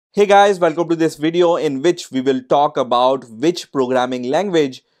Hey guys, welcome to this video in which we will talk about which programming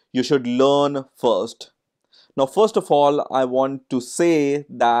language you should learn first. Now, first of all, I want to say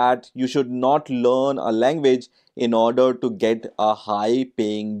that you should not learn a language in order to get a high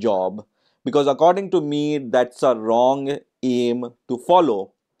paying job because according to me, that's a wrong aim to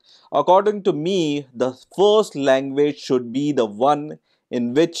follow. According to me, the first language should be the one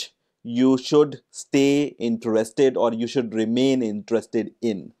in which you should stay interested or you should remain interested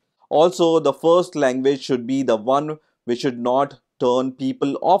in. Also, the first language should be the one which should not turn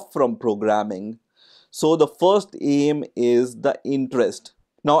people off from programming. So, the first aim is the interest.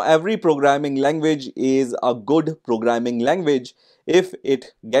 Now, every programming language is a good programming language if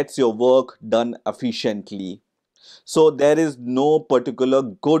it gets your work done efficiently. So there is no particular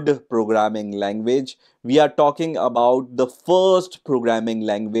good programming language. We are talking about the first programming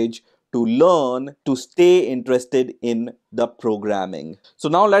language to learn to stay interested in the programming. So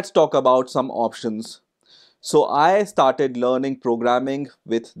now let's talk about some options. So I started learning programming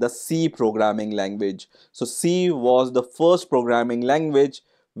with the C programming language. So C was the first programming language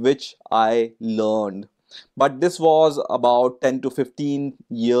which I learned. But this was about 10 to 15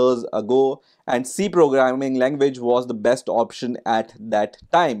 years ago, and C programming language was the best option at that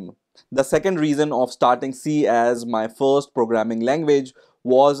time. The second reason of starting C as my first programming language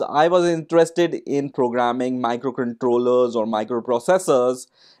was I was interested in programming microcontrollers or microprocessors,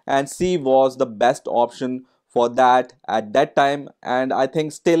 and C was the best option for that at that time, and I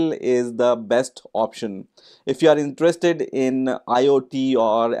think still is the best option. If you are interested in IoT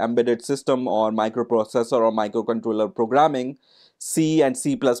or embedded system or microprocessor or microcontroller programming, C and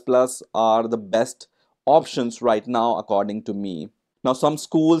C++ are the best options right now according to me. Now, some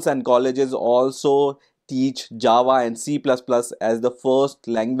schools and colleges also teach Java and C++ as the first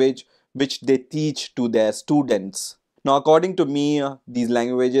language which they teach to their students. Now, according to me, these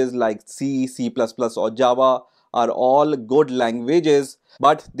languages like C, C++, or Java are all good languages,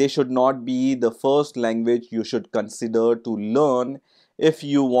 but they should not be the first language you should consider to learn if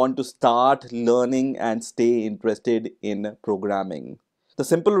you want to start learning and stay interested in programming. The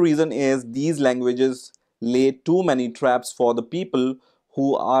simple reason is these languages lay too many traps for the people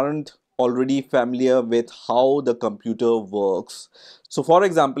who aren't already familiar with how the computer works. So for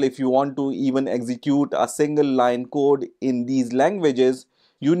example, if you want to even execute a single line code in these languages,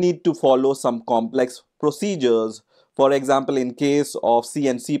 you need to follow some complex procedures. For example, in case of C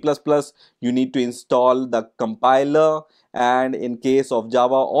and C++, you need to install the compiler, and in case of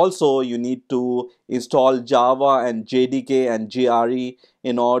Java also you need to install Java and JDK and JRE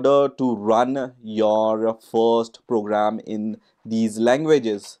in order to run your first program in these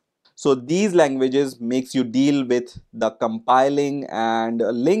languages. So these languages makes you deal with the compiling and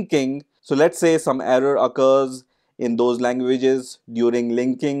linking. So let's say some error occurs in those languages during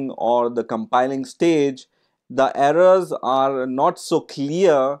linking or the compiling stage. The errors are not so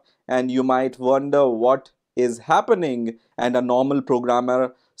clear and you might wonder what is happening, and a normal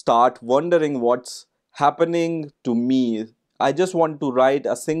programmer start wondering what's happening to me. I just want to write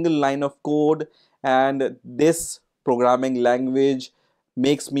a single line of code, and this programming language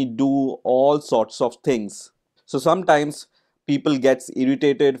makes me do all sorts of things. So sometimes people gets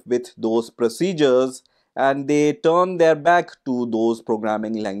irritated with those procedures and they turn their back to those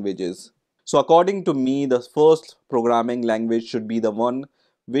programming languages. So according to me, the first programming language should be the one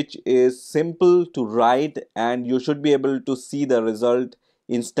which is simple to write and you should be able to see the result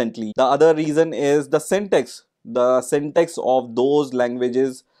instantly. The other reason is the syntax. The syntax of those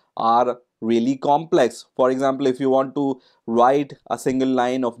languages are really complex. For example, if you want to write a single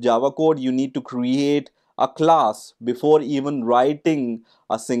line of Java code, you need to create a class before even writing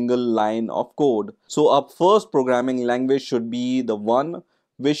a single line of code. So a first programming language should be the one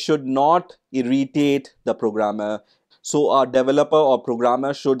which should not irritate the programmer. So a developer or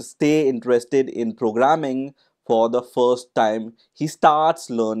programmer should stay interested in programming for the first time he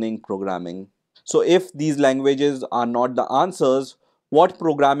starts learning programming. So if these languages are not the answers, what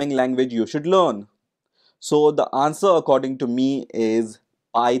programming language you should learn? So the answer according to me is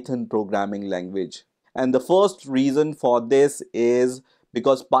Python programming language. And the first reason for this is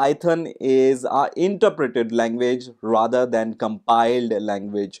because Python is an interpreted language rather than compiled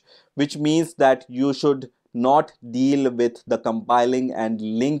language, which means that you should not deal with the compiling and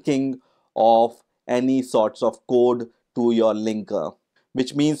linking of any sorts of code to your linker,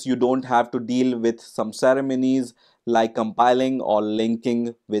 which means you don't have to deal with some ceremonies like compiling or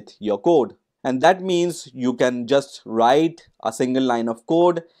linking with your code. And that means you can just write a single line of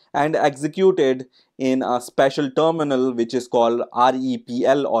code and execute it in a special terminal which is called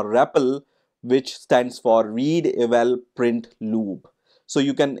REPL or REPL, which stands for read eval print loop. So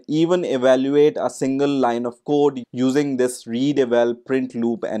you can even evaluate a single line of code using this read eval print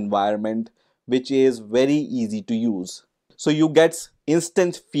loop environment, which is very easy to use. So you get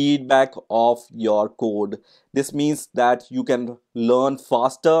instant feedback of your code. This means that you can learn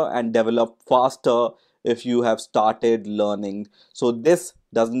faster and develop faster if you have started learning. So this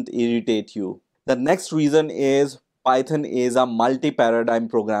doesn't irritate you. The next reason is Python is a multi-paradigm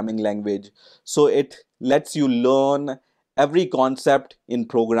programming language. So it lets you learn every concept in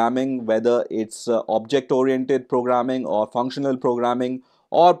programming, whether it's object-oriented programming or functional programming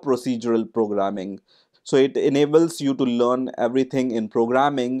or procedural programming. So it enables you to learn everything in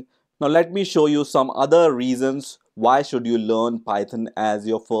programming. Now let me show you some other reasons why should you learn Python as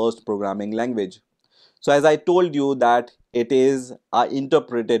your first programming language. So as I told you that it is a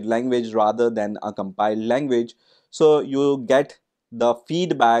interpreted language rather than a compiled language. So you get the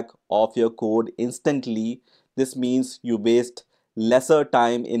feedback of your code instantly. This means you waste lesser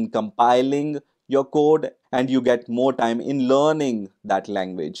time in compiling your code and you get more time in learning that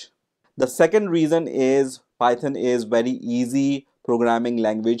language. The second reason is Python is very easy programming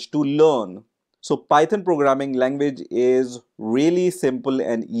language to learn. So Python programming language is really simple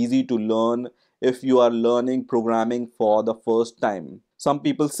and easy to learn if you are learning programming for the first time. Some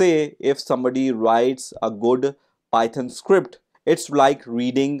people say if somebody writes a good Python script, it's like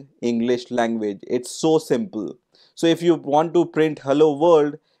reading English language. It's so simple. So if you want to print hello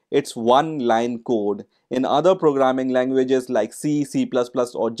world, it's one line code. In other programming languages like C, C++,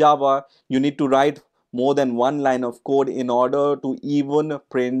 or Java, you need to write more than one line of code in order to even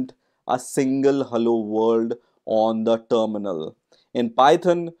print a single hello world on the terminal. In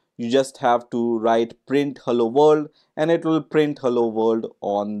Python, you just have to write print hello world and it will print hello world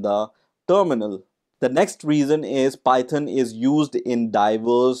on the terminal. The next reason is Python is used in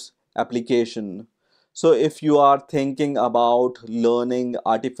diverse application. So if you are thinking about learning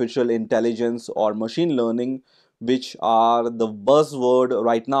artificial intelligence or machine learning, which are the buzzword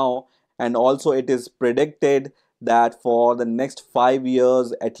right now, and also it is predicted that for the next 5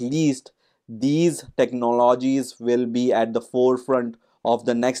 years at least, these technologies will be at the forefront of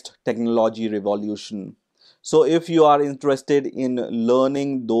the next technology revolution. So if you are interested in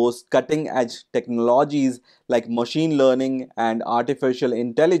learning those cutting edge technologies like machine learning and artificial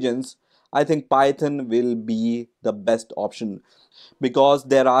intelligence, I think Python will be the best option because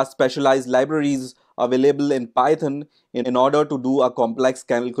there are specialized libraries available in Python in order to do a complex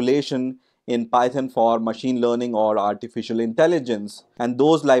calculation in Python for machine learning or artificial intelligence. And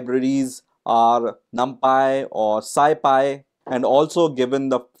those libraries are NumPy or SciPy. And also, given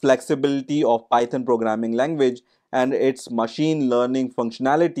the flexibility of Python programming language and its machine learning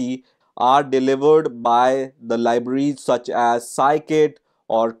functionality, are delivered by the libraries such as scikit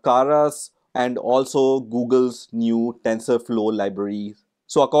or Keras and also Google's new TensorFlow library.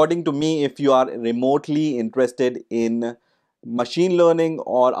 So according to me, if you are remotely interested in machine learning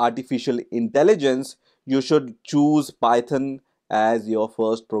or artificial intelligence, you should choose Python as your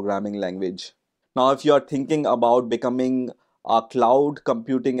first programming language. Now, if you are thinking about becoming a cloud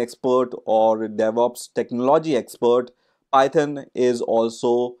computing expert or DevOps technology expert, Python is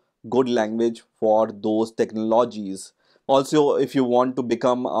also good language for those technologies. Also, if you want to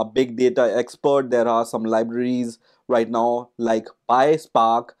become a big data expert, there are some libraries right now like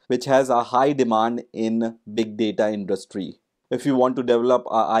PySpark, which has a high demand in big data industry. If you want to develop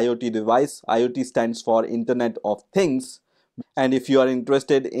a IoT device, IoT stands for Internet of Things. And if you are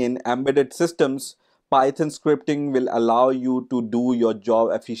interested in embedded systems, Python scripting will allow you to do your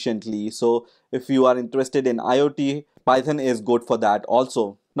job efficiently. So if you are interested in IoT, Python is good for that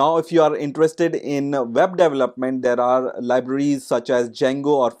also. Now, if you are interested in web development, there are libraries such as Django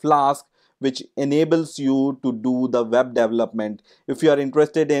or Flask, which enables you to do the web development. If you are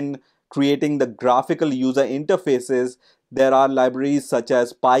interested in creating the graphical user interfaces, there are libraries such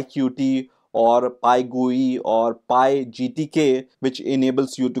as PyQt or PyGUI or PyGTK, which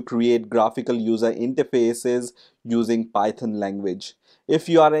enables you to create graphical user interfaces using Python language. If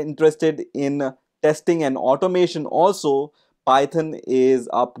you are interested in testing and automation also, Python is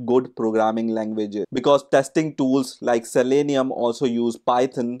a good programming language because testing tools like Selenium also use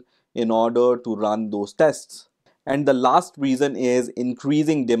Python in order to run those tests. And the last reason is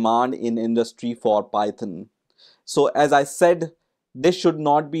increasing demand in industry for Python. So as I said, this should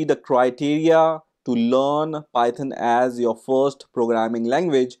not be the criteria to learn Python as your first programming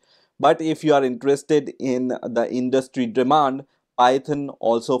language. But if you are interested in the industry demand, Python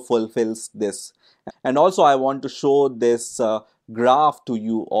also fulfills this. And also I want to show this graph to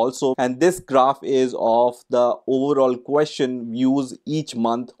you also. And this graph is of the overall question views each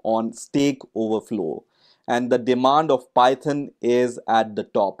month on Stack Overflow. and the demand of Python is at the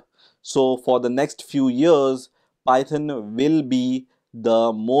top. So for the next few years, Python will be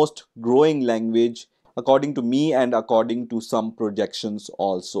the most growing language according to me and according to some projections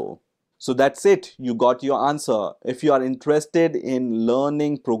also. So that's it. You got your answer. If you are interested in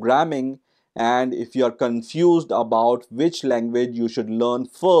learning programming and if you are confused about which language you should learn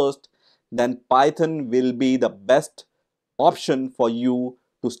first, then Python will be the best option for you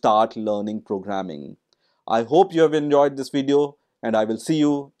to start learning programming. I hope you have enjoyed this video and I will see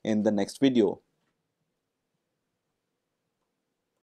you in the next video.